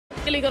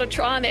Really got to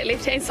try on that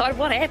left-hand side.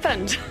 What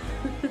happened?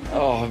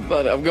 Oh,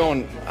 but I've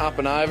gone up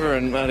and over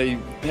and bloody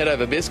head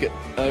over biscuit.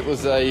 It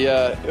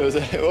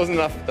wasn't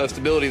enough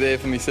stability there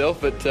for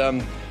myself, but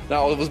no,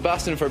 I was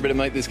busting for a bit of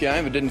meat this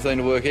game. It didn't seem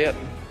to work out.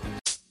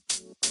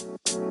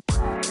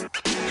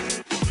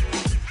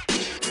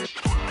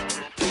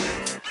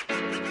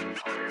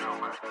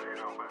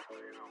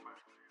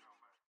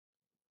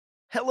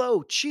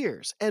 Hello,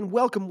 cheers, and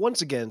welcome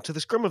once again to the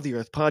Scrum of the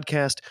Earth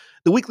podcast,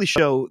 the weekly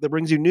show that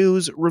brings you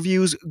news,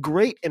 reviews,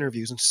 great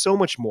interviews, and so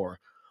much more,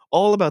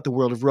 all about the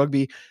world of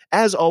rugby.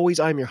 As always,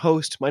 I'm your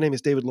host. My name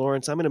is David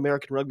Lawrence. I'm an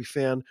American rugby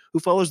fan who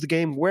follows the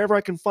game wherever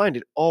I can find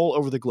it all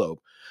over the globe.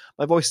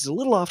 My voice is a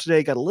little off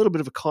today, got a little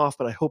bit of a cough,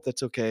 but I hope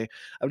that's okay.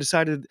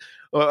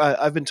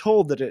 I've been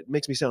told that it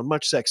makes me sound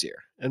much sexier,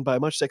 and by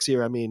much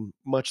sexier, I mean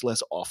much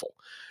less awful.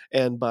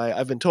 And by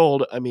I've been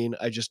told, I mean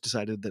I just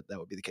decided that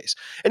would be the case.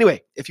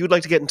 Anyway, if you would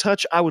like to get in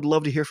touch, I would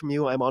love to hear from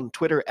you. I'm on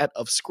Twitter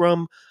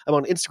 @ofscrum. I'm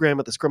on Instagram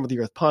at the Scrum of the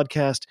Earth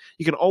podcast.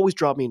 You can always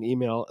drop me an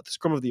email at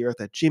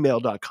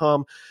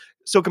thescrumoftheearth@gmail.com.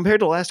 So compared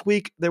to last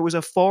week, there was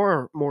a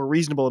far more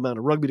reasonable amount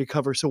of rugby to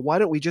cover. So why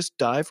don't we just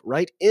dive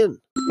right in?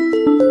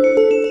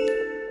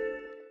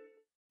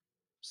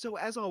 So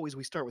as always,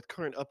 we start with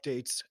current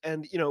updates.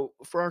 And,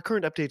 for our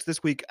current updates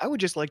this week, I would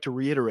just like to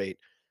reiterate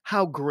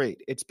how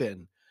great it's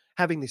been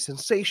having the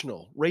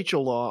sensational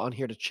Rachel Law on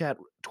here to chat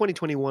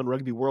 2021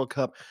 Rugby World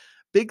Cup.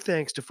 Big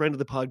thanks to friend of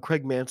the pod,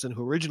 Craig Manson,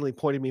 who originally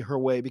pointed me her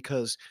way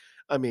because,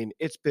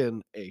 it's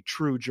been a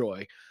true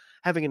joy.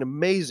 Having an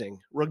amazing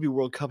Rugby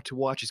World Cup to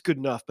watch is good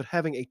enough, but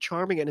having a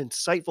charming and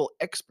insightful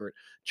expert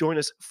join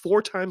us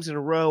 4 times in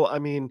a row,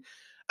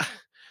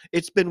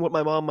 it's been what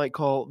my mom might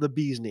call the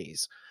bee's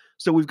knees.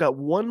 So we've got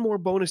one more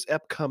bonus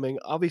ep coming,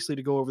 obviously,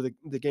 to go over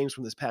the games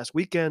from this past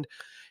weekend.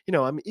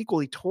 I'm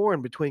equally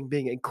torn between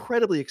being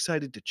incredibly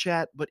excited to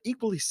chat, but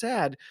equally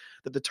sad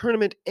that the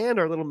tournament and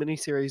our little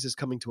mini-series is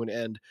coming to an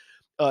end.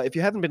 If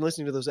you haven't been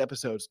listening to those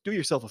episodes, do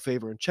yourself a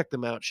favor and check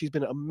them out. She's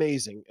been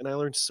amazing, and I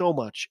learned so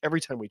much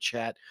every time we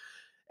chat.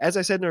 As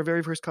I said in our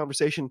very first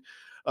conversation,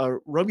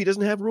 rugby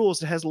doesn't have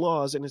rules, it has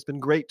laws, and it's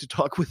been great to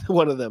talk with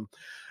one of them.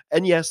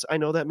 And yes, I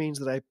know that means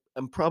that I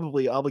am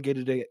probably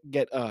obligated to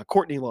get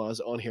Courtney Laws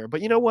on here,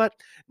 but you know what?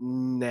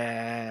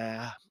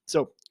 Nah.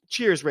 So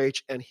cheers,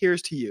 Rach, and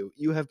here's to you.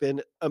 You have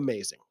been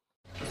amazing.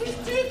 It's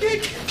too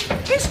good.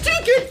 It's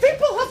too good.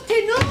 People have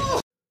to know.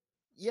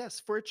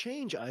 Yes, for a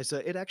change,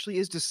 Isa, it actually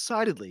is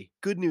decidedly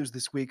good news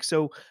this week.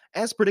 So,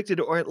 as predicted,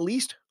 or at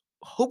least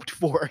hoped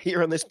for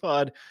here on this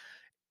pod,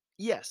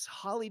 yes,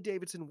 Holly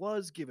Davidson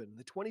was given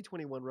the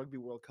 2021 Rugby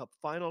World Cup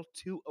final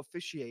to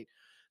officiate.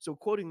 So,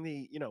 quoting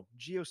the,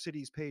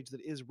 GeoCities page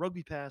that is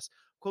Rugby Pass,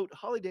 quote,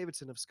 Holly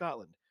Davidson of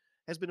Scotland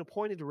has been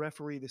appointed to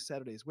referee this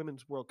Saturday's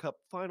Women's World Cup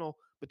final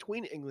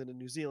between England and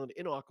New Zealand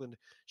in Auckland.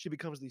 She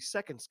becomes the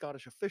second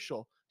Scottish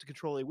official to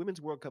control a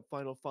Women's World Cup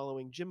final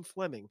following Jim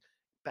Fleming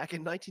back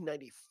in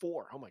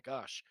 1994. Oh my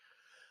gosh.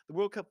 The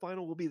World Cup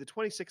final will be the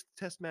 26th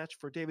test match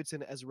for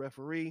Davidson as a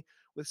referee,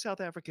 with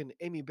South African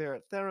Amy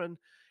Barrett-Theron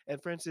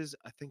and France's,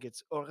 I think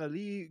it's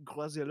Aurélie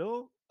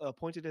Groiselot,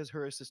 appointed as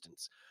her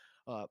assistants.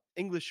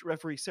 English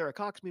referee Sarah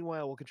Cox,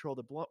 meanwhile, will control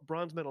the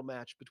bronze medal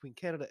match between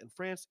Canada and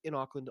France in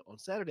Auckland on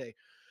Saturday.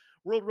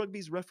 World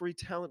Rugby's referee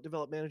talent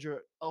development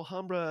manager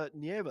Alhambra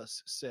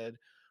Nieves said,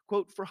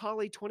 quote, for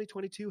Holly,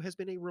 2022 has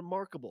been a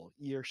remarkable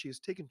year. She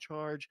has taken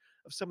charge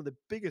of some of the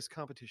biggest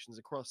competitions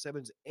across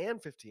 7s and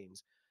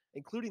 15s,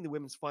 including the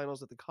women's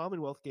finals at the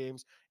Commonwealth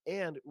Games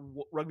and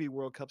Rugby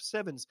World Cup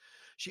 7s.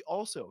 She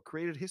also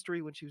created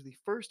history when she was the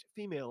first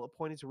female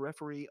appointed to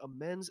referee a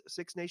men's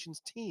Six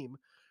Nations team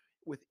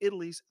with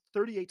Italy's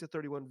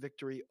 38-31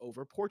 victory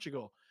over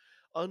Portugal.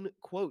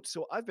 Unquote.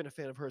 So I've been a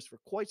fan of hers for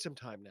quite some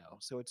time now.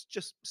 So it's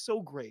just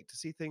so great to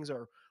see things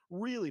are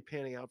really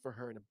panning out for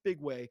her in a big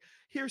way.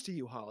 Here's to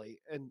you, Holly.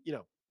 And,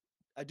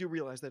 I do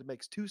realize that it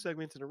makes 2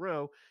 segments in a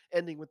row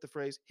ending with the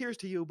phrase, here's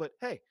to you, but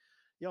hey,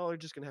 y'all are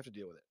just going to have to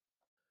deal with it.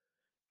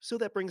 So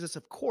that brings us,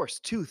 of course,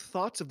 to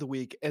Thoughts of the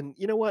Week. And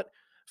you know what?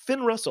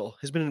 Finn Russell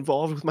has been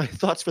involved with my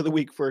thoughts for the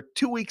week for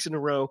 2 weeks in a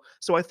row.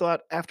 So I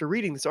thought, after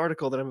reading this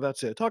article that I'm about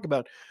to talk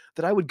about,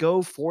 that I would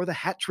go for the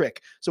hat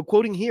trick. So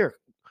quoting here,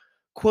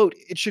 quote,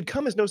 it should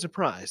come as no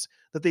surprise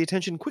that the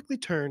attention quickly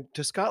turned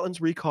to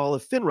Scotland's recall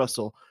of Finn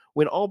Russell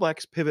when All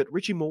Blacks pivot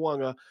Richie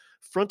Mo'unga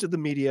fronted the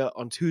media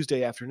on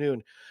Tuesday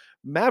afternoon.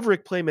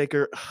 Maverick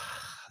playmaker,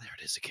 there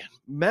it is again.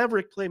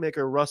 Maverick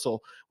playmaker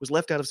Russell was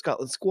left out of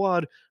Scotland's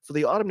squad for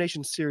the Autumn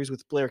Nations series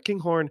with Blair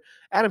Kinghorn,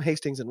 Adam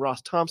Hastings, and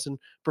Ross Thompson,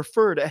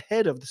 preferred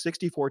ahead of the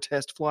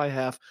 64-test fly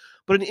half,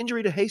 but an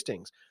injury to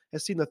Hastings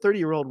has seen the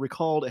 30-year-old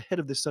recalled ahead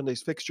of this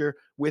Sunday's fixture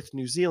with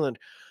New Zealand.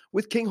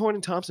 With Kinghorn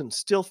and Thompson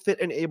still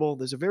fit and able,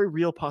 there's a very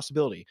real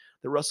possibility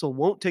that Russell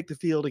won't take the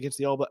field against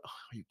the All Blacks.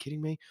 Are you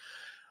kidding me?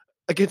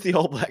 Against the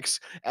All Blacks,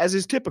 as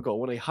is typical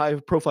when a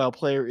high-profile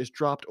player is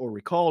dropped or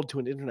recalled to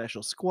an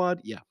international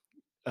squad. Yeah,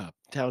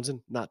 Townsend,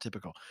 not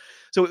typical.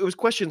 So it was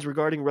questions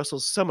regarding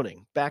Russell's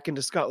summoning back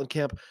into Scotland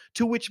camp,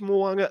 to which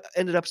Mo'unga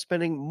ended up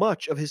spending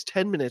much of his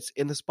 10 minutes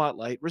in the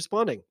spotlight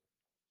responding.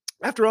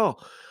 After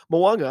all,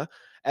 Mo'unga,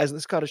 as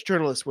the Scottish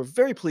journalists were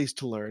very pleased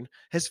to learn,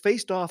 has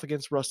faced off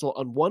against Russell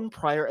on one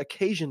prior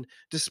occasion,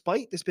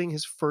 despite this being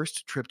his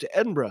first trip to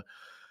Edinburgh.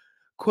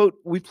 Quote,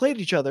 "We played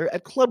each other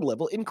at club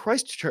level in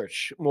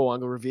Christchurch,"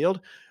 Mo'unga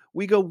revealed.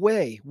 "We go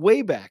way,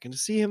 way back, and to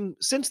see him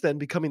since then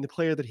becoming the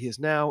player that he is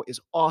now is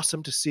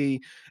awesome to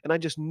see, and I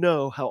just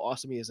know how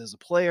awesome he is as a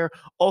player,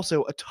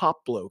 also a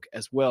top bloke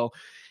as well."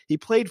 He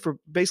played for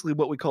basically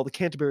what we call the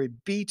Canterbury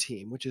B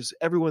team, which is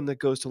everyone that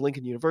goes to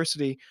Lincoln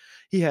University.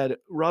 He had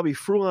Robbie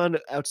Fruan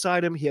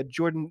outside him, he had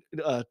Jordan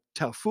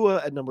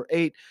Taufua at number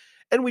 8,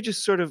 and we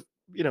just sort of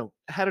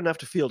had enough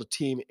to field a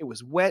team. It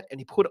was wet, and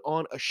he put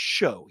on a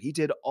show. He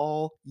did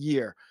all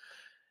year.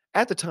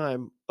 At the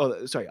time,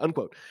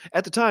 unquote.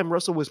 At the time,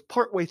 Russell was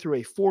partway through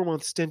a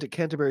 4-month stint at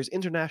Canterbury's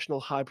International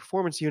High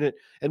Performance Unit,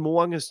 and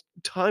Mo'unga's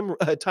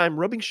time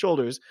rubbing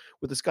shoulders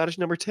with the Scottish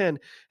number 10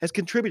 has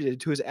contributed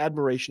to his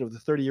admiration of the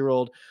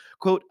 30-year-old.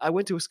 Quote, "I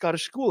went to a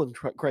Scottish school in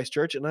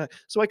Christchurch, and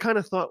so I kind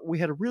of thought we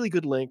had a really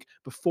good link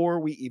before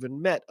we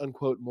even met,"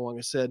 unquote,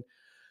 Mo'unga said.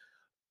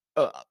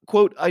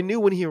 Quote, "I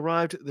knew when he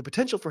arrived the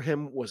potential for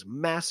him was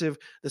massive.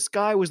 The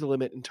sky was the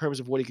limit in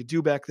terms of what he could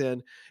do back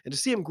then. And to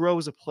see him grow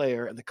as a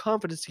player and the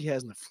confidence he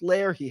has and the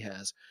flair he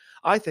has,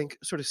 I think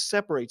sort of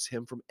separates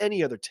him from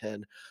any other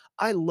 10.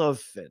 I love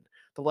Finn.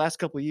 The last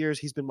couple of years,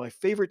 he's been my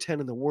favorite 10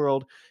 in the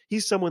world.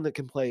 He's someone that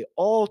can play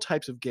all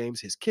types of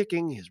games, his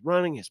kicking, his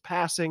running, his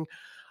passing.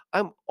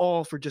 I'm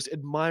all for just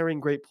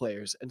admiring great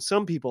players, and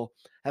some people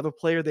have a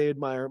player they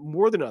admire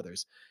more than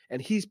others,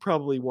 and he's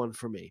probably one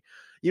for me.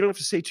 You don't have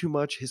to say too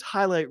much. His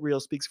highlight reel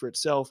speaks for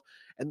itself,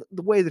 and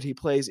the way that he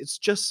plays, it's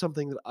just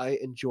something that I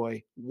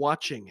enjoy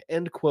watching."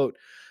 End quote.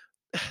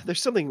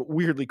 There's something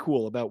weirdly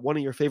cool about one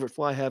of your favorite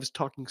fly halves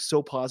talking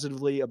so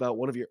positively about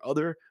one of your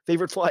other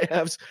favorite fly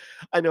halves.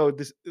 I know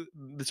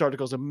this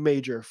article is a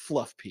major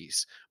fluff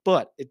piece,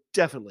 but it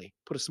definitely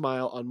put a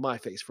smile on my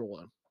face for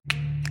one.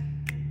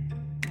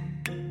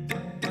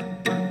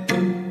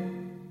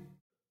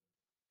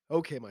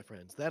 Okay, my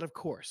friends, that of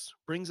course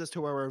brings us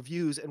to our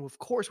reviews, and of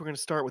course we're going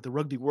to start with the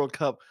Rugby World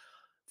Cup.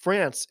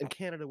 France and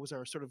Canada was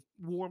our sort of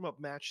warm-up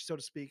match, so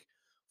to speak,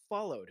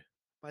 followed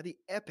by the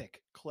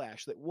epic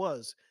clash that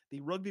was the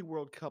Rugby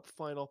World Cup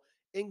final,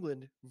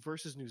 England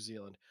versus New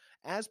Zealand.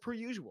 As per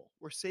usual,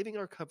 we're saving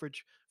our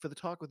coverage for the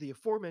talk with the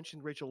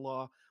aforementioned Rachel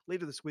Law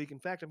later this week. In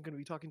fact, I'm going to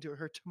be talking to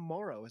her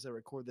tomorrow as I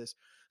record this,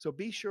 so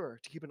be sure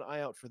to keep an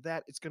eye out for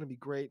that. It's going to be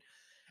great.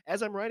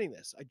 As I'm writing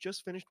this, I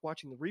just finished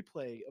watching the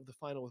replay of the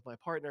final with my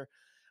partner,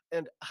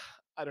 and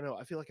I don't know,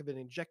 I feel like I've been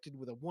injected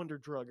with a wonder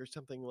drug or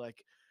something.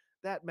 Like,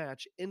 that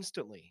match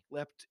instantly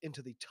leapt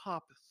into the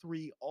top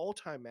 3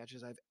 all-time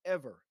matches I've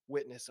ever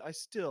witnessed. I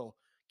still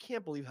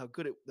can't believe how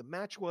good the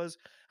match was,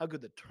 how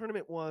good the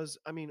tournament was.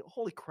 I mean,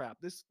 holy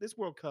crap, this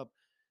World Cup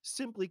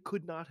simply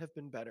could not have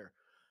been better.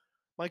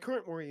 My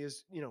current worry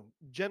is,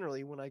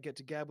 generally when I get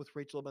to gab with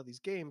Rachel about these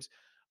games,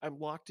 I'm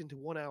locked into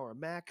 1 hour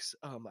max.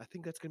 I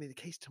think that's going to be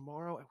the case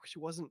tomorrow. I wish it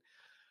wasn't.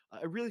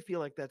 I really feel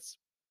like that's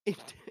in-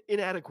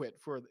 inadequate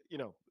for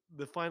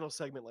the final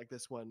segment like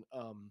this one.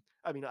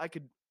 I mean, I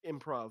could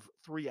improv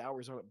 3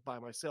 hours on it by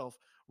myself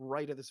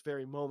right at this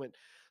very moment.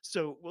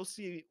 So we'll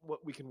see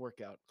what we can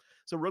work out.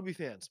 So rugby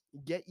fans,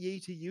 get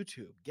ye to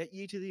YouTube, get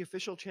ye to the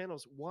official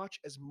channels, watch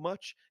as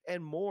much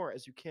and more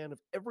as you can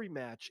of every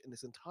match in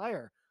this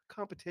entire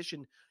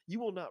competition. You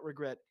will not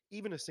regret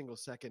even a single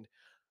second,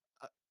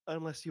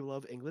 unless you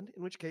love England,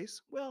 in which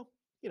case, well,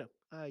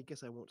 I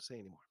guess I won't say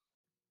anymore.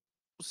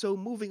 So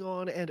moving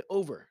on and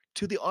over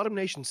to the Autumn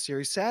Nations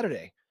series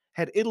Saturday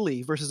had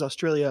Italy versus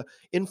Australia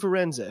in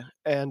Firenze,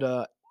 and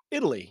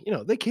Italy,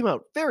 they came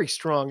out very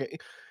strong.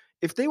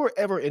 If they were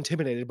ever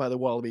intimidated by the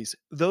Wallabies,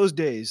 those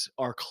days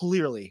are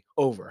clearly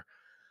over.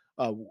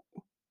 Uh,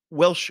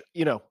 Welsh,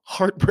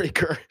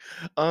 heartbreaker.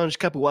 Ange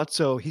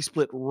Capuazzo, he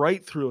split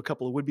right through a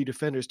couple of would-be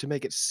defenders to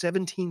make it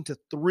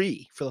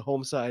 17-3 for the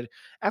home side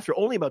after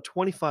only about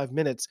 25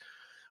 minutes.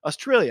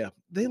 Australia,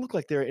 they look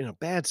like they're in a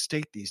bad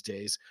state these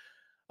days.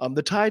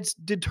 The Tides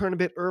did turn a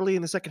bit early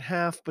in the second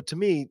half, but to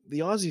me, the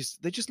Aussies,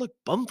 they just look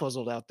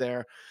bumfuzzled out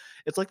there.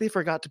 It's like they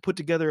forgot to put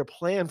together a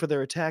plan for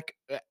their attack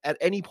at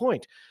any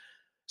point.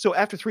 So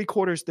after 3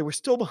 quarters, they were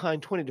still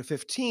behind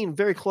 20-15,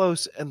 very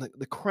close, and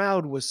the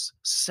crowd was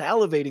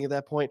salivating at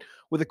that point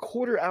with a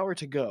quarter hour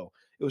to go.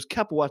 It was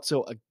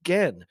Capuazzo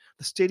again,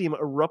 the stadium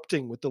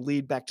erupting with the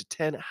lead back to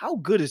 10. How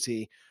good is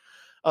he?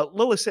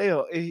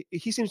 Loliseo,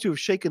 he seems to have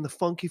shaken the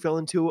funk he fell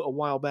into a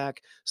while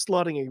back,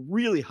 slotting a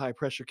really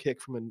high-pressure kick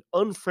from an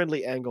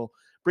unfriendly angle,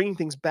 bringing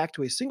things back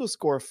to a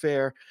single-score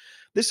affair.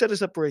 This set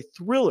us up for a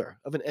thriller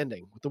of an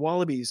ending, with the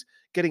Wallabies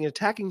getting an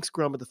attacking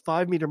scrum at the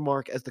 5-meter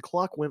mark as the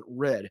clock went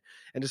red.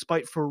 And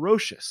despite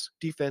ferocious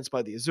defense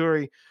by the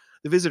Azzurri,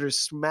 the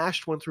visitors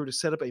smashed one through to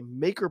set up a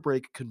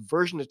make-or-break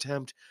conversion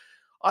attempt.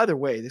 Either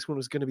way, this one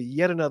was going to be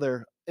yet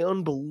another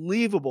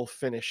unbelievable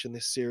finish in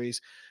this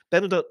series.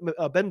 Ben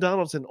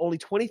Donaldson, only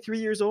 23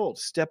 years old,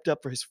 stepped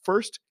up for his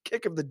first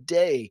kick of the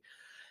day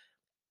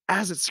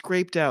as it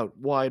scraped out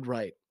wide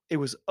right. It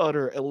was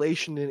utter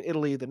elation in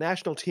Italy. The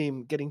national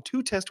team getting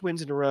 2 test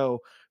wins in a row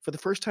for the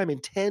first time in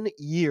 10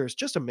 years.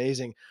 Just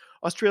amazing.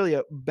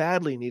 Australia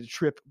badly need a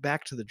trip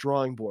back to the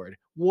drawing board.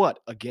 What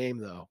a game,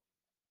 though.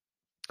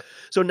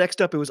 So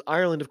next up, it was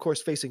Ireland, of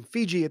course, facing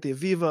Fiji at the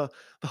Aviva.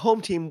 The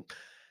home team,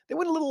 they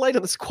went a little light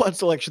on the squad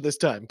selection this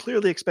time,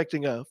 clearly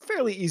expecting a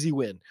fairly easy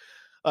win.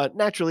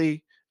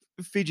 Naturally,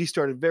 Fiji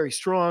started very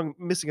strong,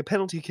 missing a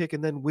penalty kick,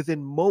 and then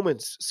within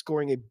moments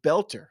scoring a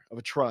belter of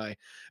a try,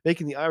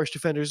 making the Irish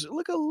defenders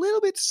look a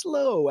little bit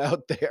slow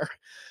out there.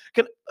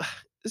 Can,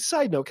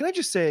 side note, can I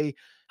just say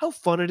how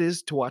fun it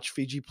is to watch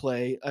Fiji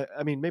play?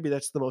 I mean, maybe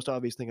that's the most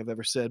obvious thing I've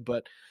ever said,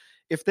 but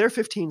if their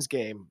 15s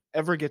game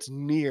ever gets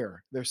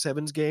near their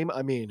 7s game,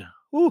 I mean,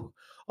 whew,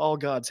 all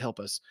gods help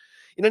us.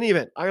 In any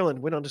event, Ireland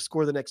went on to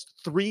score the next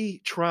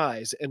 3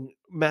 tries, and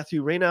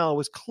Matthew Reynal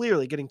was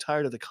clearly getting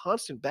tired of the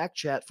constant back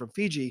chat from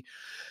Fiji.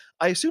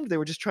 I assumed they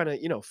were just trying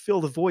to, fill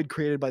the void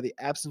created by the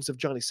absence of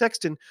Johnny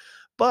Sexton,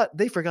 but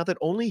they forgot that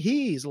only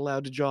he's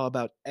allowed to jaw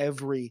about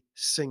every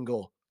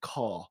single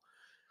call.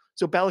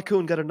 So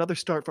Balakoon got another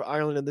start for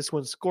Ireland in this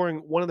one, scoring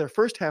one of their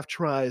first half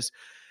tries.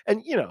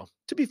 And,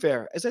 to be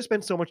fair, as I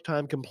spent so much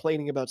time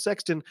complaining about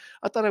Sexton,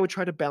 I thought I would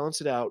try to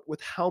balance it out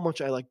with how much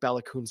I like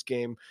Balakoon's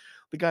game.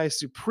 The guy is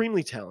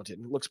supremely talented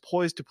and looks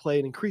poised to play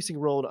an increasing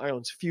role in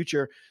Ireland's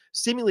future,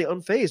 seemingly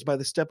unfazed by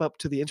the step up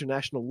to the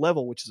international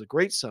level, which is a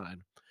great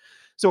sign.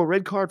 So a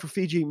red card for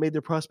Fiji made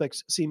their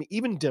prospects seem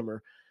even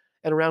dimmer.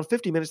 And around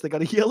 50 minutes, they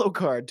got a yellow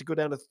card to go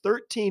down to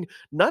 13.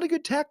 Not a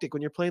good tactic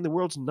when you're playing the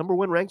world's number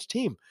 1 ranked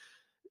team.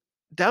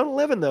 Down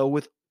 11, though,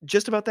 with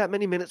just about that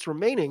many minutes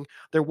remaining,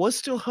 there was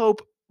still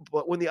hope.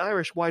 But when the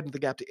Irish widened the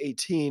gap to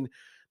 18,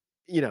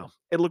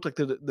 it looked like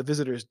the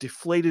visitors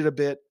deflated a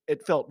bit.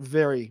 It felt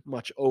very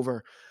much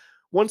over.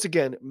 Once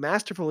again,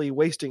 masterfully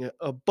wasting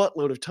a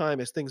buttload of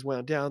time as things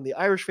wound down, the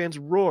Irish fans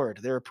roared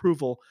their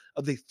approval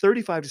of the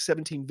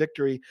 35-17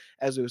 victory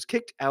as it was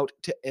kicked out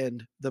to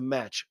end the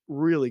match.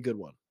 Really good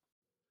one.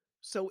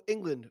 So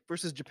England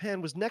versus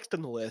Japan was next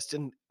on the list,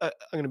 and I'm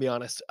going to be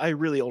honest, I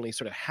really only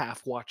sort of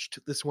half watched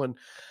this one.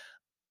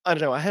 I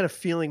don't know. I had a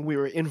feeling we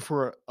were in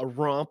for a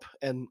romp,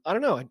 and I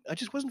don't know. I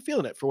just wasn't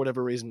feeling it for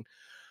whatever reason.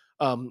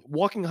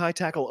 Walking high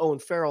tackle Owen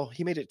Farrell,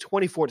 he made it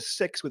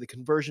 24-6 with a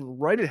conversion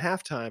right at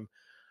halftime.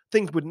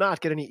 Things would not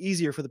get any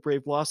easier for the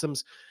Brave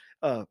Blossoms.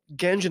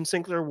 Genge and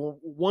Sinclair were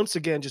once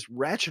again just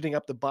ratcheting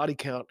up the body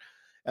count,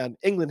 and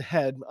England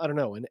had, I don't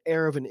know, an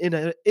air of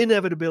an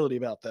inevitability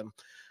about them.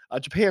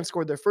 Japan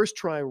scored their first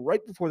try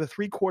right before the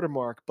 3-quarter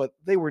mark, but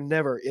they were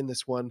never in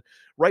this one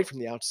right from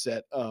the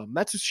outset.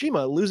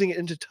 Matsushima losing it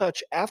into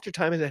touch after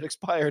time had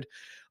expired.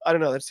 I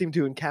don't know, that seemed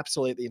to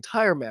encapsulate the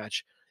entire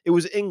match. It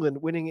was England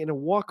winning in a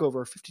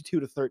walkover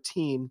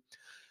 52-13.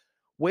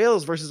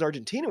 Wales versus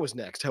Argentina was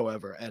next,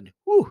 however, and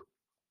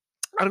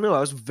I don't know, I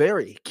was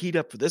very keyed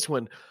up for this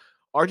one.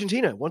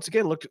 Argentina, once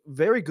again, looked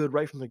very good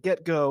right from the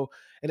get-go,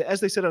 and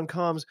as they said on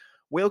comms,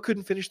 Wales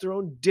couldn't finish their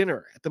own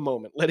dinner at the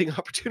moment, letting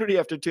opportunity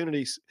after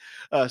opportunity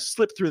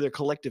slip through their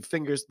collective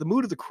fingers. The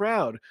mood of the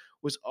crowd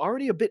was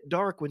already a bit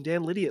dark when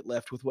Dan Lydiate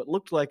left with what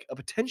looked like a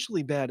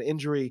potentially bad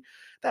injury.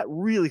 That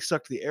really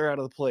sucked the air out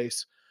of the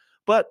place.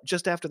 But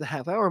just after the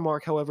half-hour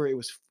mark, however, it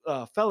was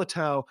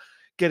Faletau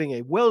getting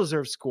a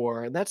well-deserved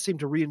score, and that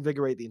seemed to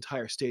reinvigorate the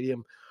entire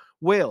stadium.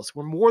 Wales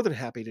were more than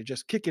happy to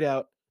just kick it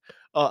out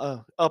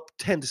up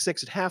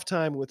 10-6 at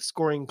halftime, with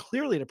scoring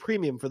clearly at a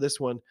premium for this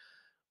one.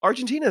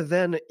 Argentina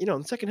then, in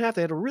the second half,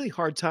 they had a really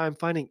hard time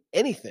finding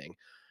anything,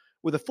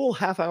 with a full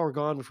half hour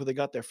gone before they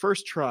got their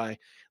first try,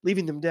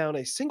 leaving them down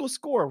a single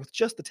score with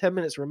just the 10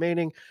 minutes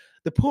remaining.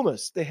 The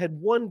Pumas, they had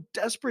one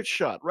desperate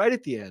shot right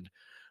at the end,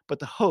 but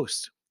the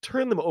hosts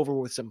turned them over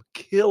with some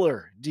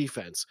killer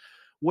defense.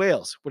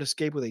 Wales would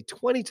escape with a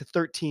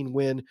 20-13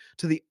 win,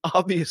 to the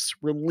obvious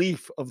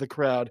relief of the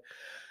crowd.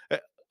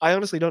 I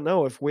honestly don't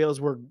know if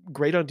Wales were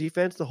great on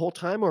defense the whole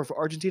time or if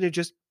Argentina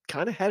just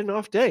kind of had an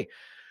off day.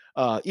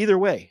 Either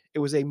way, it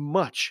was a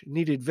much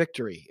needed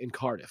victory in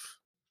Cardiff.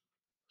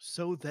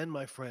 So then,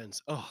 my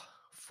friends,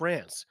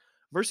 France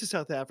versus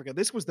South Africa.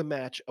 This was the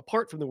match,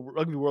 apart from the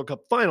Rugby World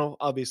Cup final,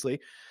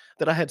 obviously,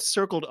 that I had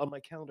circled on my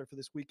calendar for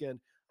this weekend.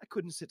 I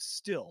couldn't sit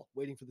still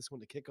waiting for this one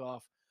to kick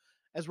off.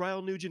 As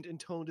Ryle Nugent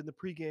intoned in the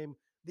pregame,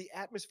 the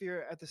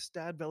atmosphere at the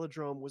Stade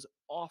Velodrome was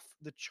off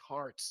the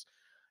charts.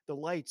 The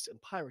lights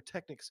and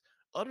pyrotechnics,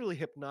 utterly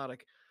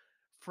hypnotic.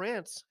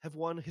 France have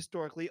won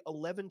historically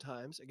 11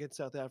 times against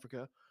South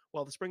Africa,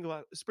 while the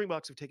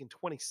Springboks have taken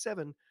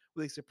 27,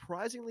 with a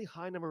surprisingly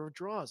high number of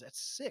draws at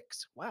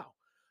 6. Wow.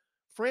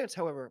 France,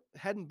 however,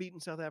 hadn't beaten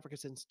South Africa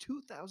since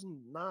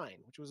 2009,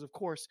 which was, of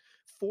course,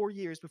 4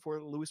 years before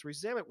Louis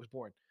Rees-Zammit was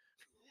born.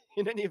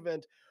 In any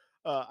event,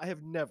 I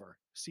have never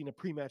seen a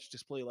pre-match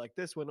display like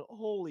this one.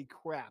 Holy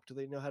crap, do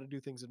they know how to do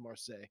things in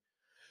Marseille.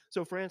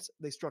 So France,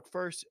 they struck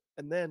first,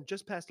 and then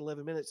just past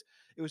 11 minutes,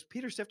 it was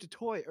Peter Steph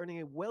Toy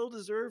earning a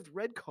well-deserved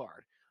red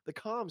card. The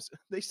comms,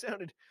 they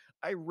sounded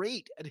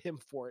irate at him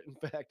for it,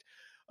 in fact.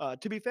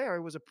 To be fair,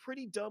 it was a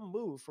pretty dumb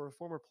move for a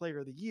former player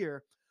of the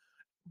year.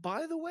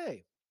 By the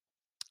way,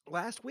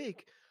 last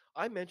week,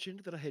 I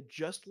mentioned that I had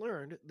just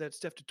learned that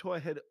Steph Toy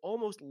had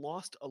almost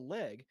lost a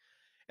leg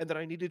and that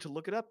I needed to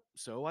look it up,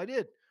 so I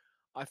did.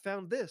 I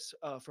found this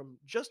from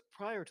just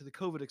prior to the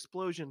COVID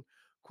explosion.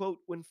 Quote,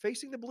 when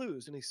facing the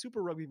Blues in a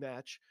Super Rugby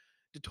match,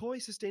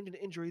 DeToy sustained an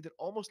injury that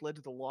almost led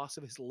to the loss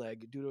of his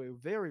leg due to a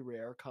very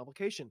rare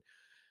complication.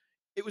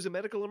 It was a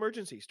medical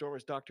emergency,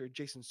 Stormers doctor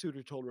Jason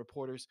Suter told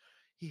reporters.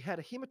 He had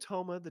a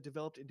hematoma that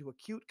developed into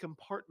acute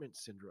compartment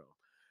syndrome.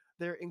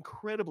 They're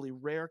incredibly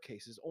rare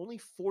cases. Only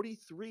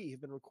 43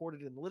 have been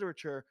recorded in the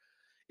literature.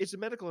 It's a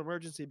medical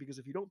emergency because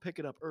if you don't pick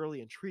it up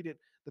early and treat it,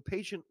 the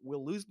patient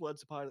will lose blood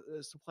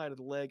supply to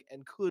the leg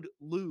and could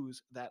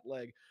lose that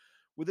leg.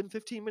 Within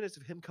 15 minutes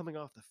of him coming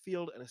off the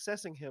field and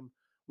assessing him,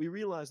 we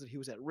realized that he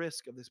was at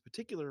risk of this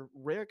particular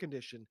rare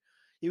condition.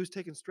 He was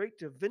taken straight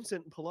to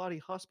Vincent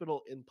Pallotti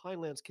Hospital in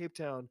Pinelands, Cape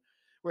Town,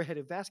 where he had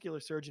a vascular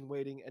surgeon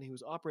waiting and he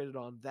was operated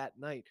on that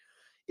night.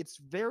 It's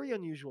very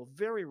unusual,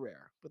 very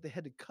rare, but they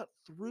had to cut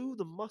through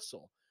the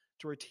muscle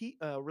to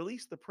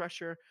release the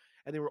pressure,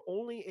 and they were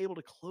only able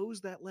to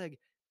close that leg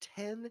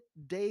 10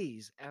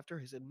 days after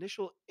his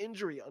initial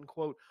injury,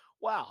 unquote.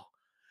 Wow.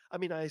 I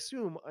mean, I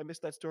assume I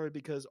missed that story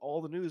because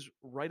all the news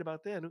right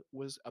about then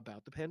was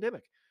about the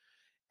pandemic.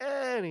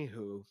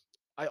 Anywho,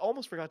 I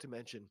almost forgot to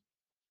mention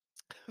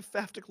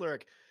Faf de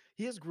Klerk.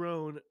 He has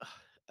grown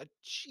a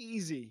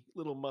cheesy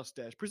little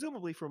mustache,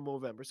 presumably from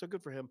Movember, so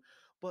good for him.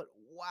 But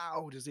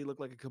wow, does he look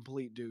like a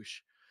complete douche.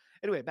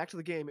 Anyway, back to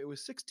the game. It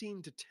was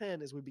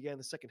 16-10 as we began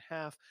the second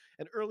half,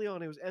 and early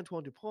on it was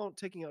Antoine Dupont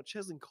taking out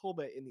Cheslin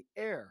Colbert in the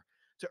air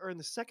to earn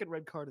the second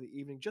red card of the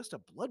evening. Just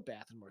a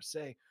bloodbath in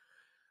Marseille.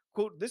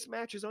 Quote, this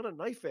match is on a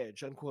knife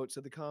edge, unquote,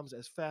 said the comms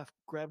as Faf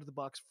grabbed the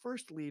Boks'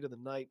 first lead of the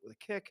night with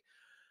a kick.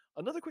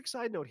 Another quick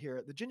side note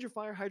here, the Ginger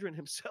Fire Hydrant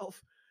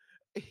himself,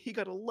 he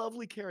got a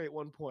lovely carry at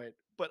one point,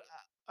 but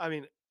I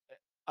mean,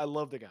 I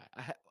love the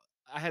guy.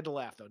 I had to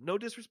laugh though. No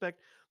disrespect,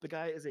 the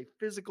guy is a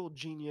physical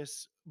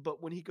genius,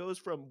 but when he goes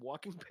from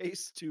walking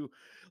pace to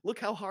look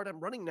how hard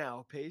I'm running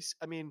now pace,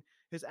 I mean,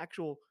 his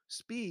actual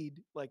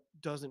speed like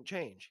doesn't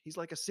change. He's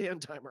like a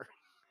sand timer.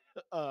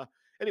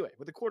 Anyway,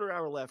 with a quarter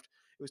hour left,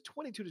 it was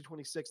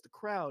 22-26. The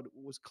crowd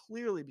was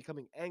clearly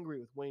becoming angry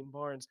with Wayne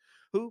Barnes,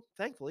 who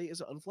thankfully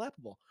is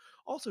unflappable.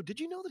 Also, did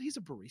you know that he's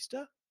a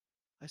barista?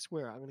 I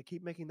swear, I'm going to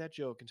keep making that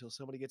joke until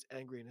somebody gets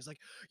angry and is like,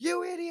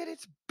 you idiot,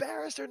 it's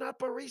barrister, not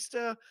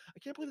barista. I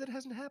can't believe that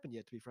hasn't happened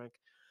yet, to be frank.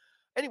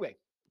 Anyway,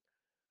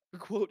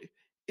 quote,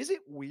 is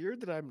it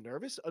weird that I'm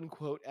nervous,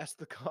 unquote, asked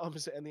the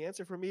comms, and the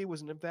answer for me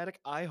was an emphatic,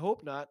 I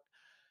hope not.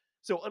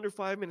 So under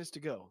 5 minutes to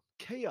go,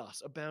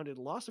 chaos abounded,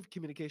 loss of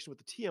communication with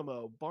the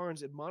TMO,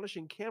 Barnes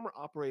admonishing camera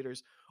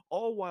operators,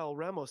 all while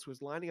Ramos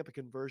was lining up a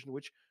conversion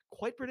which,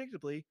 quite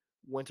predictably,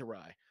 went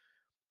awry.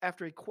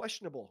 After a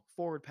questionable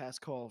forward pass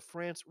call,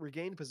 France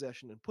regained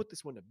possession and put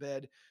this one to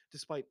bed,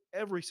 despite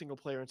every single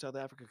player in South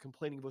Africa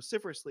complaining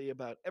vociferously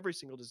about every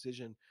single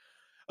decision.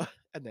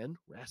 And then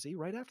Rassie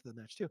right after the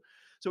match, too.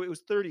 So it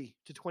was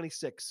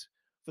 30-26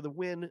 for the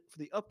win for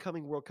the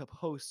upcoming World Cup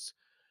hosts.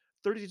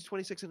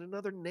 30-26 and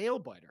another nail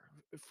biter.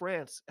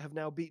 France have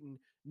now beaten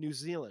New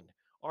Zealand,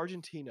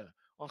 Argentina,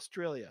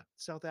 Australia,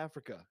 South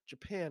Africa,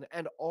 Japan,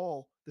 and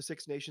all the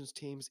Six Nations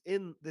teams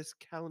in this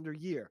calendar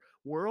year.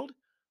 World,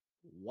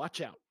 watch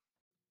out.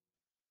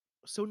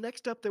 So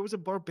next up, there was a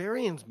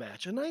Barbarians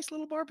match, a nice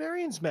little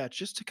Barbarians match,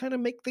 just to kind of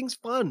make things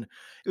fun.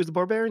 It was the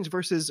Barbarians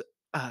versus,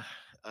 I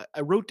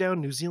wrote down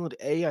New Zealand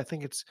A. I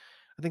think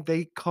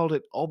they called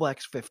it All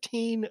Blacks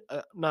 15.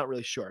 Not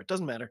really sure. It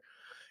doesn't matter.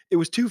 It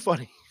was too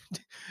funny.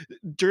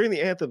 During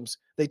the anthems,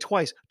 they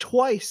twice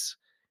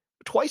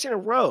in a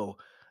row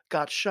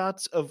got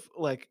shots of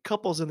like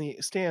couples in the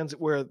stands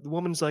where the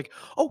woman's like,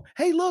 oh,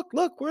 hey, look,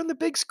 we're on the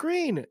big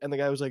screen. And the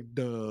guy was like,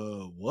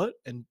 duh, what?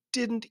 And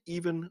didn't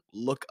even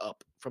look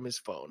up from his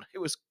phone. It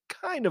was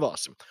kind of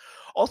awesome.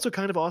 Also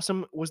kind of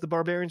awesome was the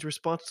Barbarians'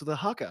 response to the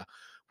haka,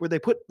 where they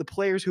put the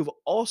players who've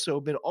also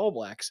been All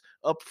Blacks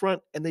up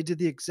front and they did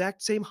the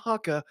exact same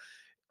haka.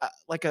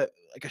 Like a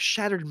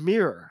shattered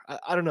mirror.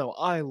 I don't know.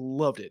 I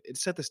loved it. It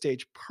set the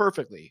stage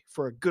perfectly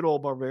for a good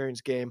old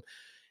Barbarians game.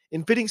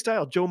 In fitting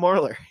style, Joe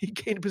Marler, he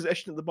gained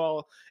possession of the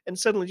ball and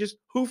suddenly just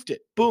hoofed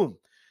it. Boom.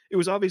 It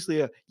was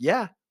obviously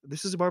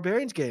this is a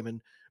Barbarians game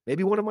and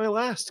maybe one of my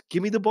last.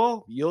 Give me the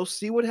ball. You'll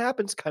see what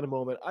happens kind of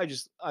moment.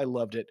 I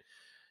loved it.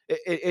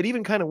 It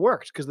even kind of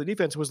worked because the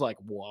defense was like,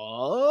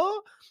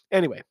 what?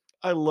 Anyway,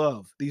 I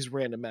love these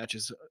random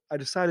matches. I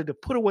decided to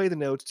put away the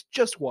notes to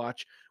just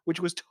watch,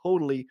 which was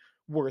totally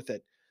worth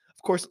it.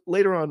 Of course,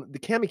 later on, the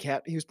Cammy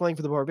Cat, he was playing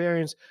for the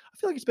Barbarians. I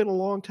feel like it's been a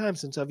long time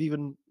since I've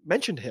even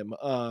mentioned him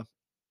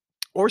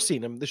or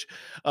seen him.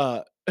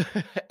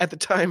 At the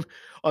time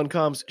on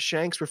comms,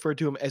 Shanks referred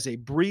to him as a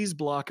breeze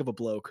block of a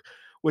bloke,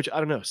 which, I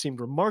don't know, seemed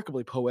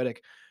remarkably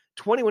poetic.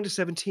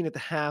 21-17 at the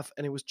half,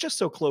 and it was just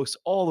so close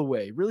all the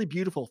way. Really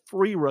beautiful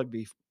free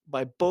rugby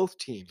by both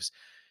teams.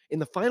 In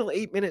the final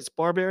 8 minutes,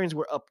 Barbarians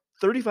were up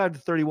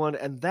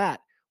 35-31, and that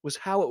was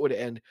how it would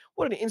end.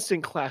 What an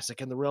instant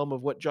classic in the realm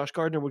of what Josh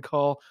Gardner would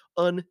call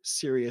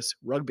unserious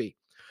rugby.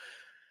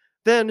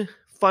 Then,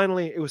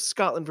 finally, it was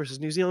Scotland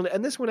versus New Zealand,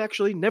 and this one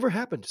actually never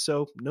happened,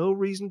 so no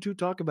reason to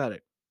talk about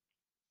it.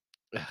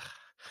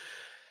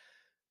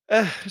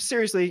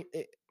 Seriously,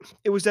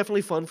 it was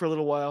definitely fun for a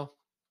little while.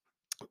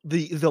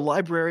 The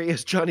library,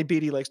 as Johnny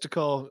Beatty likes to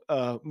call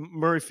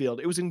Murrayfield,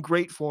 it was in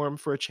great form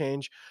for a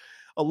change.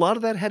 A lot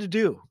of that had to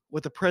do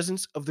with the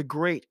presence of the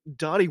great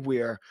Dottie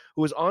Weir,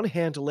 who was on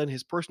hand to lend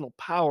his personal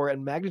power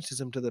and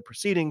magnetism to the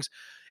proceedings.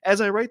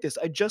 As I write this,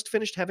 I just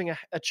finished having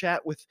a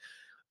chat with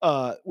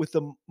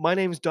the My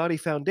Name's Dottie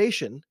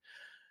Foundation.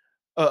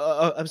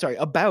 I'm sorry,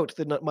 about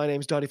the My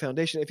Name's Dottie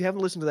Foundation. If you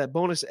haven't listened to that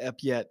bonus ep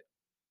yet,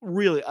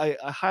 really, I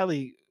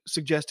highly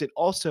suggest it.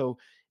 Also,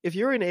 if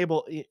you're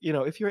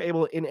if you're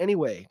able in any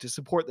way to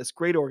support this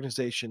great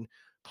organization,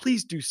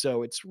 please do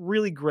so. It's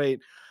really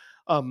great.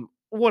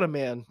 What a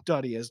man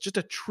Dottie is, just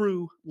a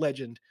true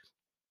legend.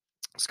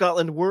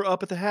 Scotland were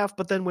up at the half,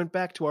 but then went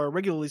back to our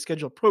regularly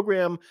scheduled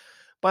program.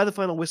 By the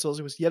final whistles,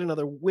 it was yet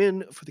another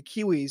win for the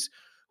Kiwis,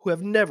 who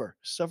have never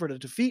suffered a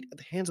defeat at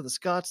the hands of the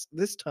Scots,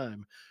 this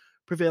time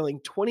prevailing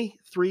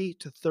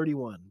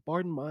 23-31.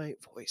 Pardon my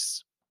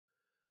voice.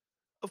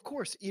 Of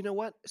course, you know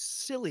what?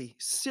 Silly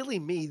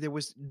me. There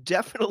was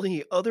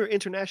definitely other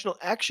international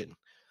action.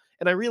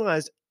 And I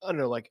realized, I don't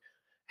know, like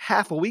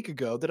half a week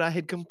ago that I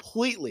had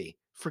completely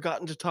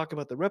forgotten to talk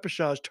about the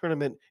repechage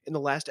tournament in the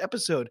last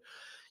episode.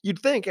 You'd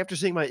think after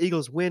seeing my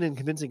Eagles win in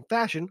convincing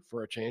fashion,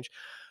 for a change,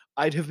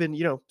 I'd have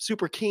been,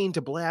 super keen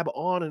to blab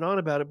on and on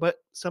about it, but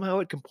somehow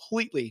it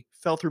completely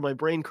fell through my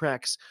brain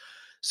cracks.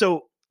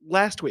 So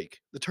last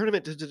week, the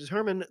tournament to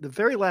determine the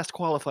very last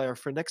qualifier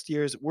for next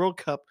year's World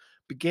Cup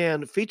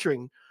began,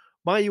 featuring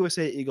my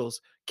USA Eagles,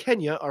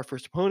 Kenya, our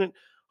first opponent,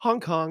 Hong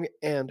Kong,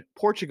 and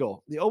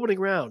Portugal. The opening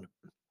round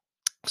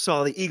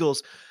saw the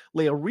Eagles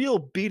lay a real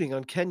beating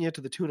on Kenya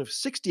to the tune of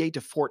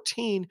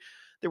 68-14.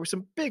 There were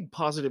some big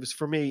positives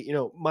for me.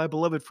 My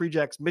beloved Free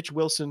Jacks, Mitch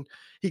Wilson,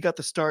 he got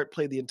the start,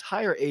 played the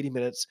entire 80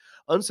 minutes,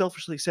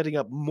 unselfishly setting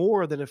up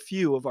more than a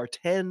few of our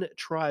 10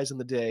 tries in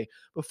the day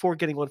before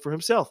getting one for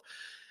himself.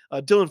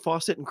 Dylan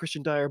Fawcett and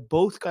Christian Dyer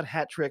both got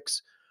hat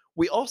tricks.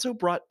 We also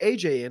brought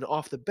AJ in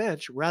off the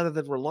bench rather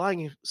than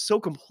relying so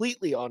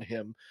completely on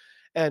him.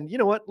 And you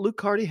know what? Luke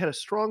Carty had a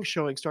strong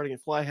showing starting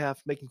at fly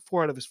half, making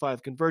 4 out of his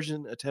 5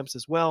 conversion attempts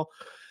as well.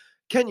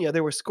 Kenya,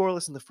 they were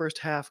scoreless in the first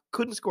half,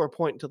 couldn't score a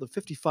point until the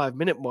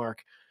 55-minute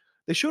mark.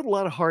 They showed a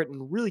lot of heart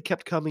and really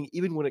kept coming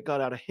even when it got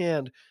out of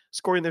hand,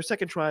 scoring their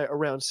second try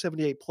around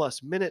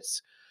 78-plus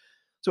minutes.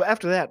 So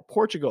after that,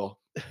 Portugal,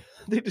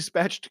 they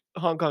dispatched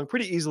Hong Kong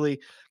pretty easily,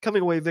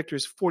 coming away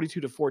victors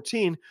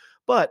 42-14.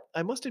 But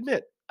I must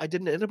admit, I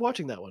didn't end up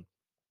watching that one.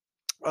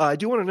 I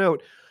do want to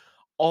note,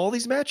 all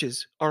these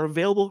matches are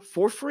available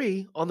for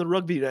free on the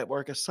Rugby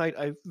Network, a site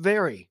I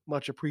very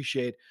much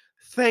appreciate.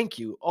 Thank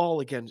you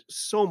all again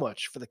so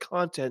much for the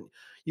content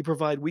you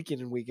provide week in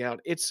and week out.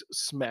 It's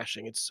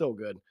smashing. It's so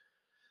good.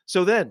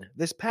 So then,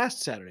 this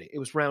past Saturday, it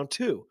was round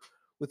 2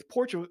 with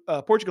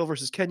Portugal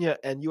versus Kenya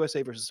and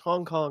USA versus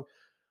Hong Kong.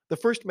 The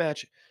first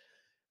match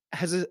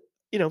has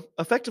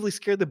effectively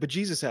scared the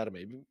bejesus out of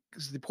me,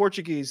 because the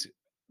Portuguese,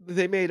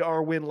 they made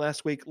our win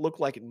last week look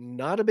like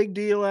not a big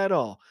deal at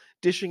all,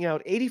 dishing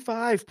out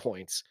 85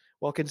 points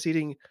while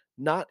conceding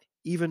not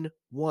even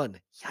one.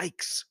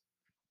 Yikes.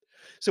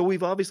 So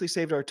we've obviously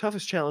saved our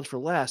toughest challenge for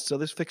last, so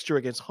this fixture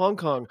against Hong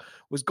Kong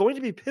was going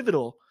to be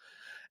pivotal,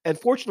 and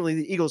fortunately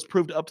the Eagles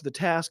proved up to the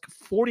task.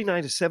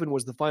 49-7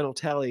 was the final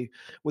tally,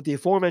 with the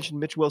aforementioned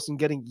Mitch Wilson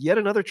getting yet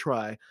another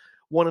try,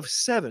 one of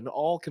 7,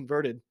 all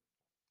converted.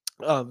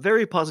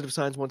 Very positive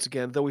signs once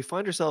again, though we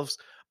find ourselves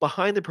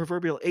behind the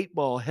proverbial 8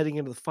 ball heading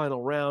into the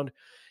final round.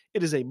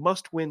 It is a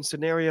must-win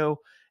scenario,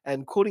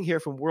 and quoting here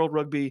from World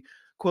Rugby,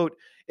 quote,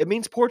 "It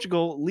means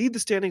Portugal lead the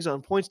standings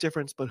on points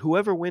difference, but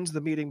whoever wins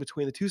the meeting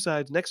between the two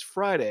sides next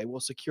Friday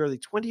will secure the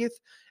 20th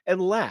and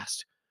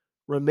last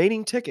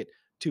remaining ticket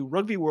to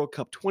Rugby World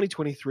Cup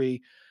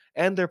 2023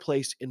 and their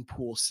place in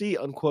Pool C,"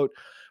 unquote.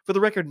 For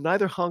the record,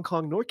 neither Hong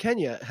Kong nor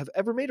Kenya have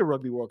ever made a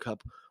Rugby World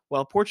Cup,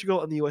 while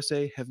Portugal and the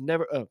USA have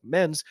never,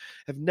 men's,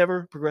 have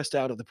never progressed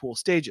out of the pool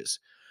stages.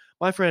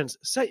 My friends,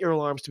 set your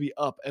alarms to be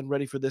up and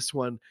ready for this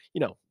one.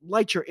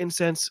 Light your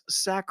incense,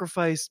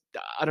 sacrifice,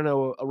 I don't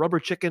know, a rubber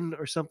chicken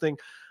or something,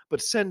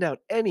 but send out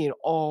any and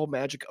all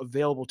magic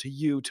available to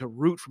you to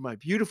root for my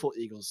beautiful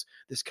Eagles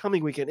this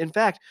coming weekend. In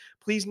fact,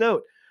 please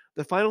note,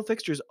 the final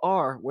fixtures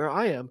are, where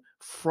I am,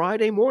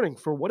 Friday morning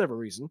for whatever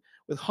reason,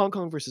 with Hong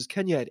Kong versus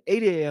Kenya at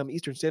 8 a.m.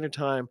 Eastern Standard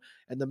Time,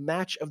 and the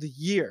match of the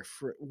year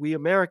for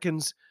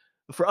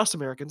us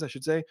Americans, I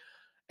should say,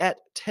 at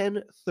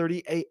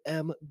 10:30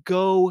 a.m.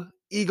 Go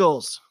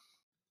Eagles!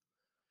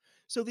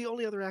 So the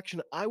only other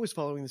action I was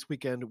following this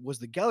weekend was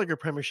the Gallagher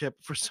Premiership.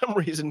 For some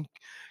reason,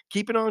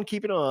 keep it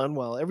on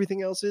while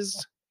everything else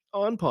is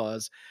on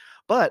pause.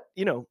 But,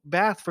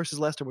 Bath versus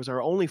Leicester was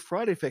our only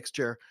Friday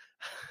fixture.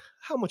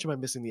 How much am I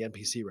missing the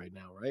NPC right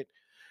now, right?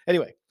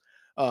 Anyway,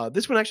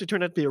 this one actually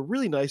turned out to be a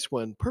really nice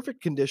one.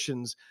 Perfect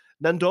conditions.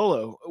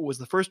 Nandolo was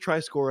the first try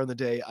scorer on the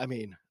day. I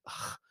mean,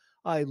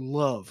 I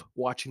love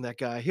watching that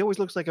guy. He always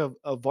looks like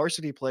a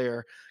varsity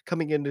player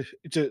coming in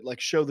to like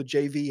show the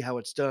JV how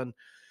it's done.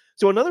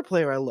 So another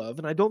player I love,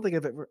 and I don't think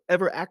I've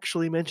ever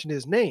actually mentioned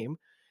his name,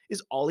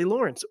 is Ollie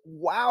Lawrence.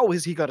 Wow,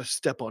 has he got a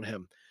step on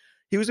him.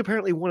 He was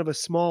apparently one of a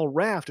small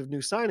raft of new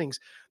signings.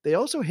 They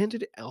also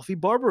hinted Alfie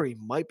Barbary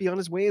might be on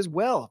his way as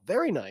well.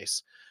 Very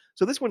nice.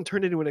 So this one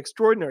turned into an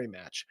extraordinary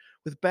match,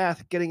 with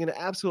Bath getting an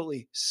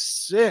absolutely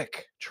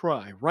sick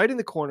try right in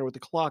the corner with the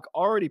clock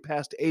already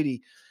past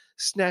 80,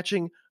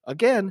 snatching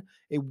again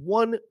a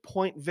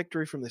 1-point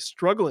victory from the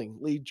struggling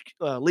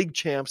league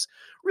champs.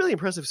 Really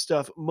impressive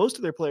stuff. Most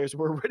of their players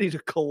were ready to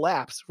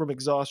collapse from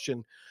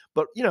exhaustion,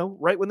 but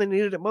right when they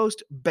needed it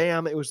most,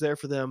 bam, it was there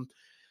for them.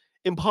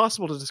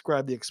 Impossible to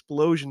describe the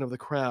explosion of the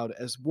crowd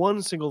as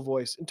one single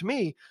voice. And to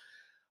me,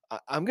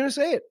 I'm going to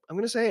say it. I'm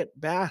going to say it.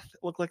 Bath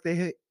looked like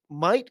they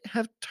might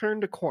have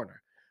turned a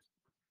corner.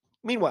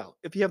 Meanwhile,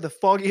 if you have the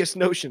foggiest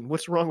notion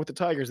what's wrong with the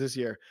Tigers this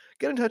year,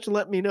 get in touch and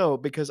let me know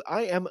because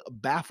I am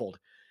baffled.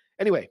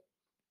 Anyway,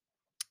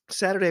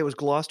 Saturday was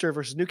Gloucester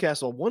versus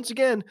Newcastle. Once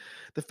again,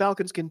 the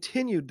Falcons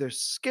continued their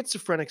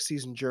schizophrenic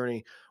season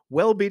journey,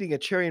 well beating a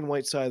cherry and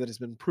white side that has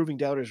been proving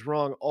doubters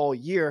wrong all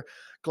year.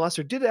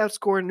 Gloucester did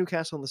outscore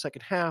Newcastle in the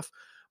second half,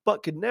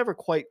 but could never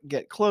quite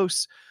get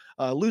close,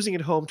 losing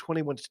at home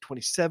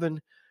 21-27.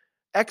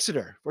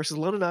 Exeter versus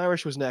London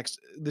Irish was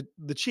next.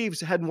 The Chiefs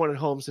hadn't won at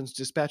home since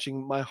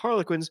dispatching my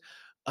Harlequins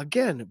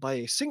again by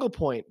a single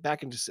point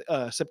back in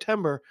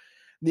September.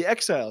 The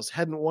Exiles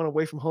hadn't won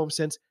away from home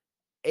since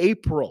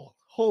April.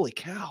 Holy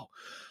cow.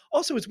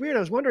 Also, it's weird. I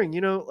was wondering,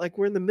 like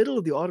we're in the middle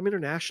of the autumn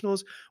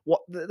internationals.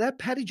 That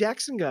Paddy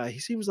Jackson guy, he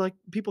seems like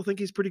people think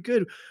he's pretty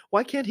good.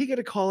 Why can't he get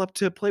a call up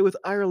to play with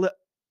Ireland?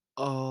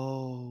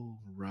 Oh,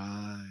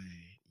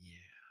 right.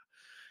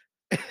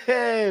 Yeah.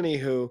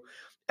 Anywho,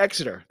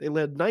 Exeter, they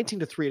led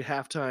 19-3 at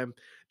halftime,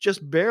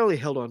 just barely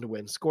held on to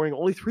win, scoring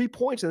only 3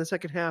 points in the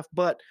second half,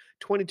 but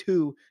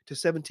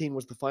 22-17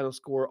 was the final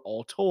score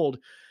all told.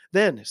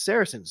 Then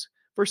Saracens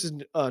versus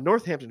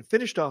Northampton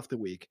finished off the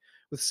week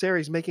with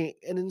Sarries making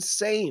an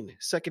insane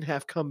second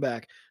half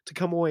comeback to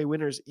come away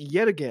winners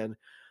yet again.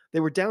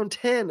 They were down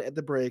 10 at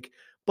the break,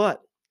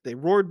 but they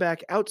roared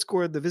back,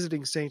 outscored the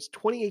visiting Saints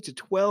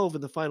 28-12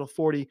 in the final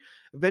 40,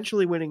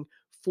 eventually winning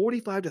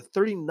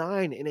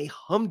 45-39 in a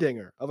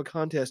humdinger of a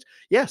contest.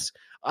 Yes,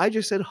 I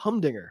just said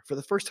humdinger for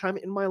the first time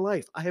in my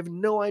life. I have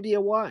no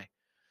idea why.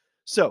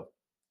 So,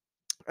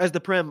 as the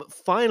Prem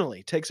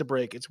finally takes a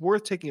break, it's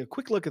worth taking a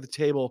quick look at the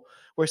table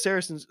where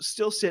Saracens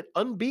still sit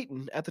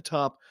unbeaten at the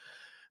top.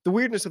 The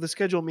weirdness of the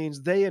schedule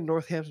means they and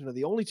Northampton are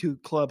the only two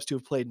clubs to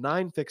have played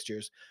 9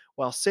 fixtures,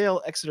 while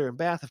Sale, Exeter, and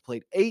Bath have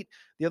played 8.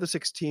 The other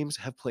 6 teams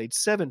have played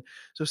 7.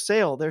 So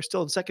Sale, they're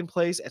still in second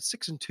place at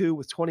 6-2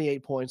 with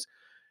 28 points.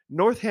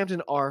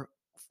 Northampton are,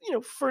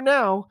 for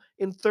now,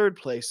 in third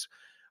place.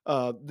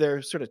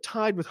 They're sort of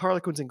tied with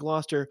Harlequins and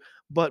Gloucester,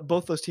 but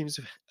both those teams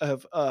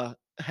have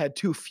had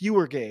 2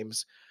 fewer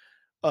games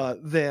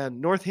than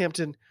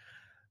Northampton.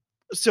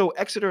 So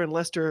Exeter and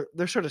Leicester,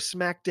 they're sort of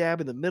smack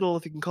dab in the middle,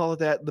 if you can call it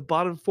that. The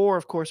bottom 4,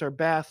 of course, are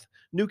Bath,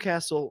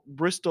 Newcastle,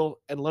 Bristol,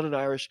 and London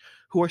Irish,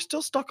 who are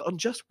still stuck on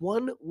just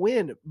 1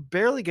 win,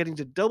 barely getting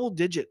to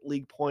double-digit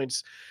league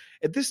points.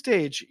 At this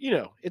stage,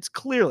 it's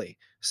clearly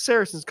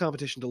Saracens'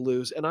 competition to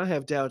lose, and I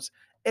have doubts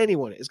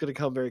anyone is going to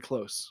come very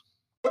close.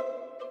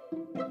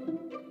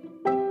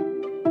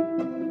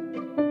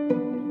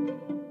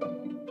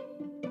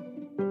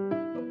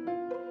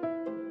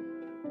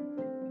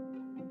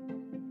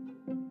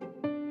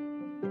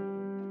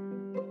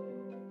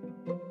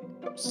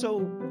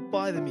 So,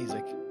 by the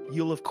music,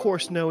 you'll of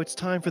course know it's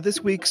time for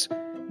this week's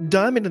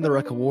Diamond in the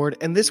Rough Award,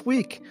 and this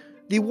week,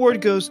 the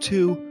award goes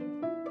to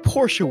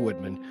Portia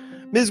Woodman.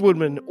 Ms.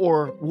 Woodman,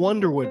 or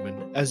Wonder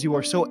Woodman, as you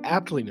are so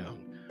aptly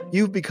known.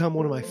 You've become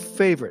one of my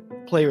favorite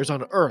players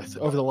on earth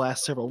over the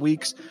last several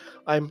weeks.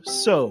 I'm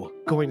so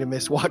going to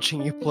miss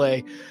watching you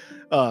play.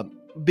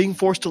 Being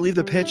forced to leave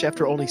the pitch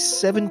after only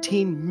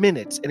 17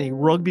 minutes in a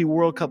Rugby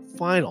World Cup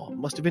final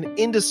must have been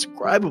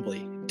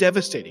indescribably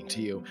devastating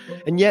to you.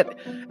 And yet,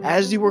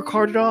 as you were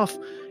carted off,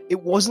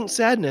 it wasn't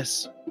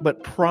sadness,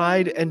 but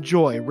pride and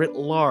joy writ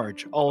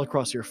large all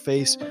across your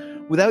face.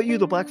 Without you,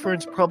 the Black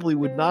Ferns probably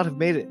would not have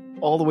made it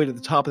all the way to the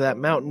top of that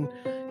mountain.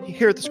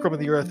 Here at the Scrum of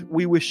the Earth,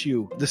 we wish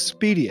you the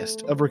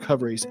speediest of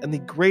recoveries and the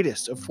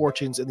greatest of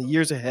fortunes in the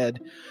years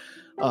ahead.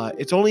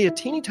 It's only a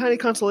teeny tiny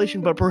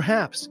consolation, but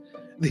perhaps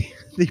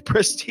the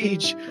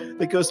prestige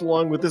that goes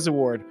along with this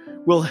award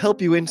will help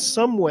you in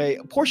some way.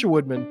 Portia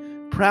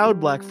Woodman,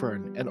 proud Black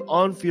Fern, and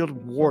on-field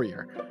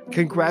warrior,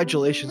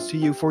 congratulations to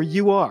you, for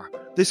you are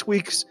this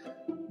week's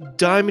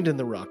Diamond in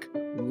the Rough.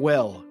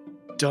 Well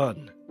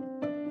done.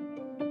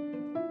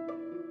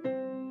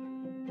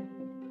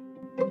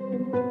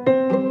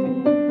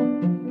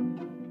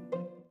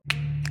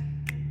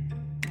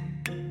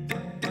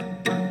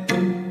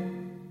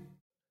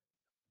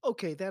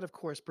 Okay, that of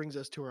course brings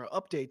us to our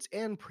updates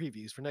and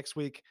previews for next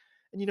week.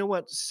 And you know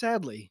what?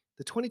 Sadly,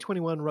 the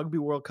 2021 Rugby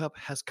World Cup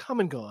has come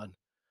and gone.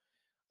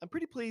 I'm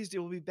pretty pleased it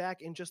will be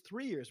back in just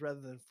 3 years rather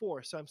than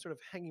 4, so I'm sort of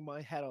hanging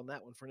my hat on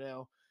that one for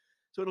now.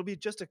 So it'll be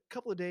just a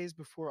couple of days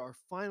before our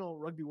final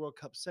Rugby World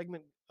Cup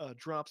segment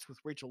drops with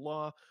Rachel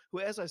Law,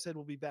 who, as I said,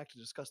 will be back to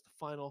discuss the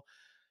final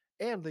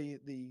and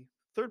the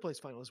third place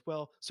final as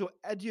well. So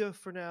adieu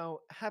for now.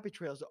 Happy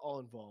trails to all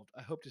involved.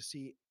 I hope to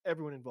see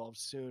everyone involved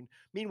soon.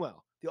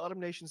 Meanwhile, the Autumn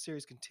Nation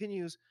series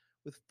continues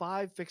with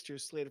 5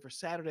 fixtures slated for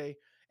Saturday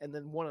and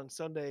then 1 on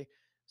Sunday.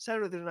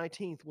 Saturday the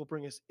 19th will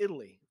bring us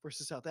Italy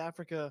versus South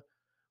Africa.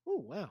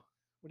 Oh, wow.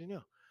 What do you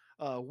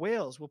know?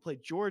 Wales will play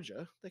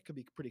Georgia. That could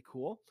be pretty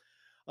cool.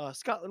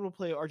 Scotland will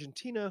play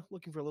Argentina,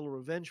 looking for a little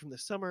revenge from the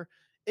summer.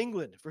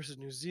 England versus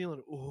New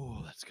Zealand.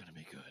 Oh, that's going to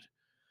be good.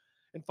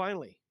 And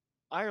finally,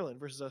 Ireland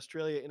versus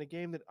Australia in a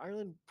game that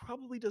Ireland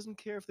probably doesn't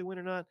care if they win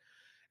or not.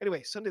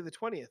 Anyway, Sunday the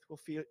 20th will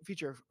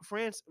feature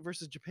France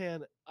versus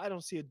Japan. I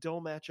don't see a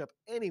dull matchup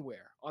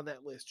anywhere on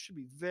that list. Should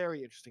be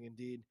very interesting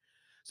indeed.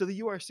 So the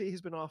URC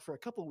has been off for a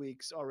couple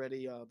weeks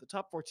already. The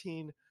top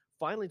 14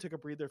 finally took a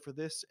breather for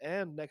this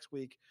and next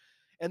week.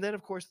 And then,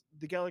 of course,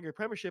 the Gallagher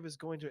Premiership is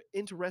going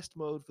into rest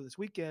mode for this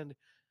weekend.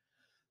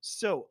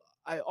 So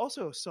I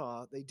also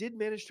saw they did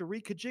manage to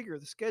reconfigure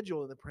the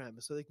schedule in the Prem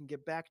so they can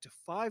get back to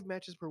 5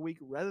 matches per week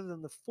rather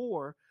than the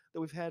 4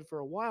 that we've had for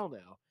a while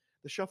now.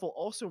 The shuffle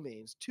also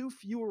means 2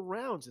 fewer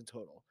rounds in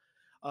total.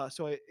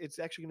 So it's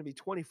actually going to be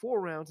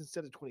 24 rounds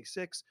instead of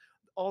 26,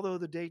 although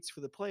the dates for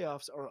the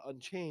playoffs are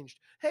unchanged.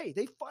 Hey,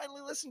 they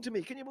finally listened to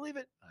me. Can you believe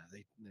it?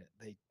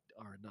 They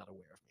are not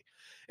aware of me.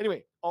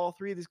 Anyway, all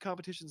 3 of these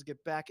competitions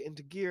get back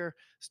into gear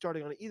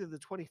starting on either the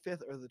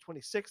 25th or the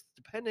 26th,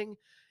 depending,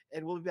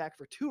 and we'll be back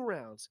for 2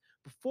 rounds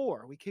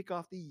before we kick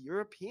off the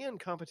European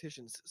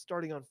competitions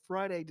starting on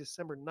Friday,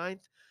 December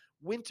 9th.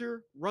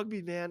 Winter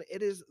Rugby, man,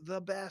 it is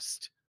the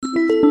best.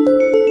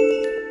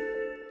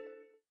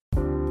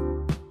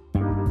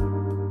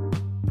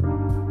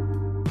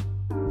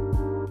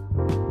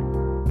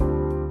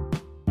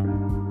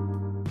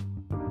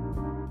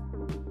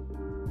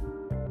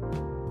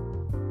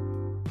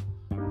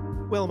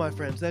 Well, my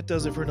friends, that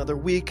does it for another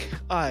week.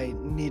 I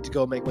need to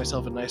go make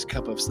myself a nice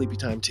cup of sleepy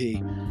time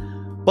tea.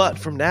 But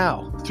from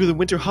now, through the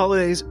winter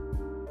holidays,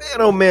 man,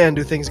 oh man,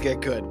 do things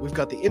get good. We've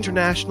got the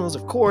internationals,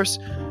 of course.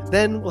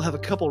 Then we'll have a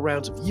couple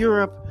rounds of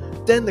Europe.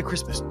 Then the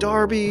Christmas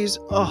derbies.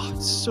 Oh,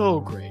 it's so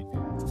great.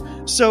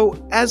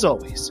 So, as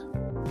always,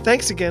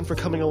 thanks again for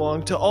coming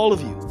along to all of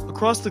you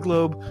across the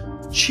globe.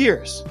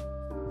 Cheers.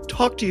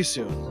 Talk to you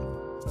soon.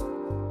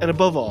 And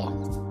above all,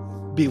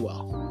 be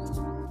well.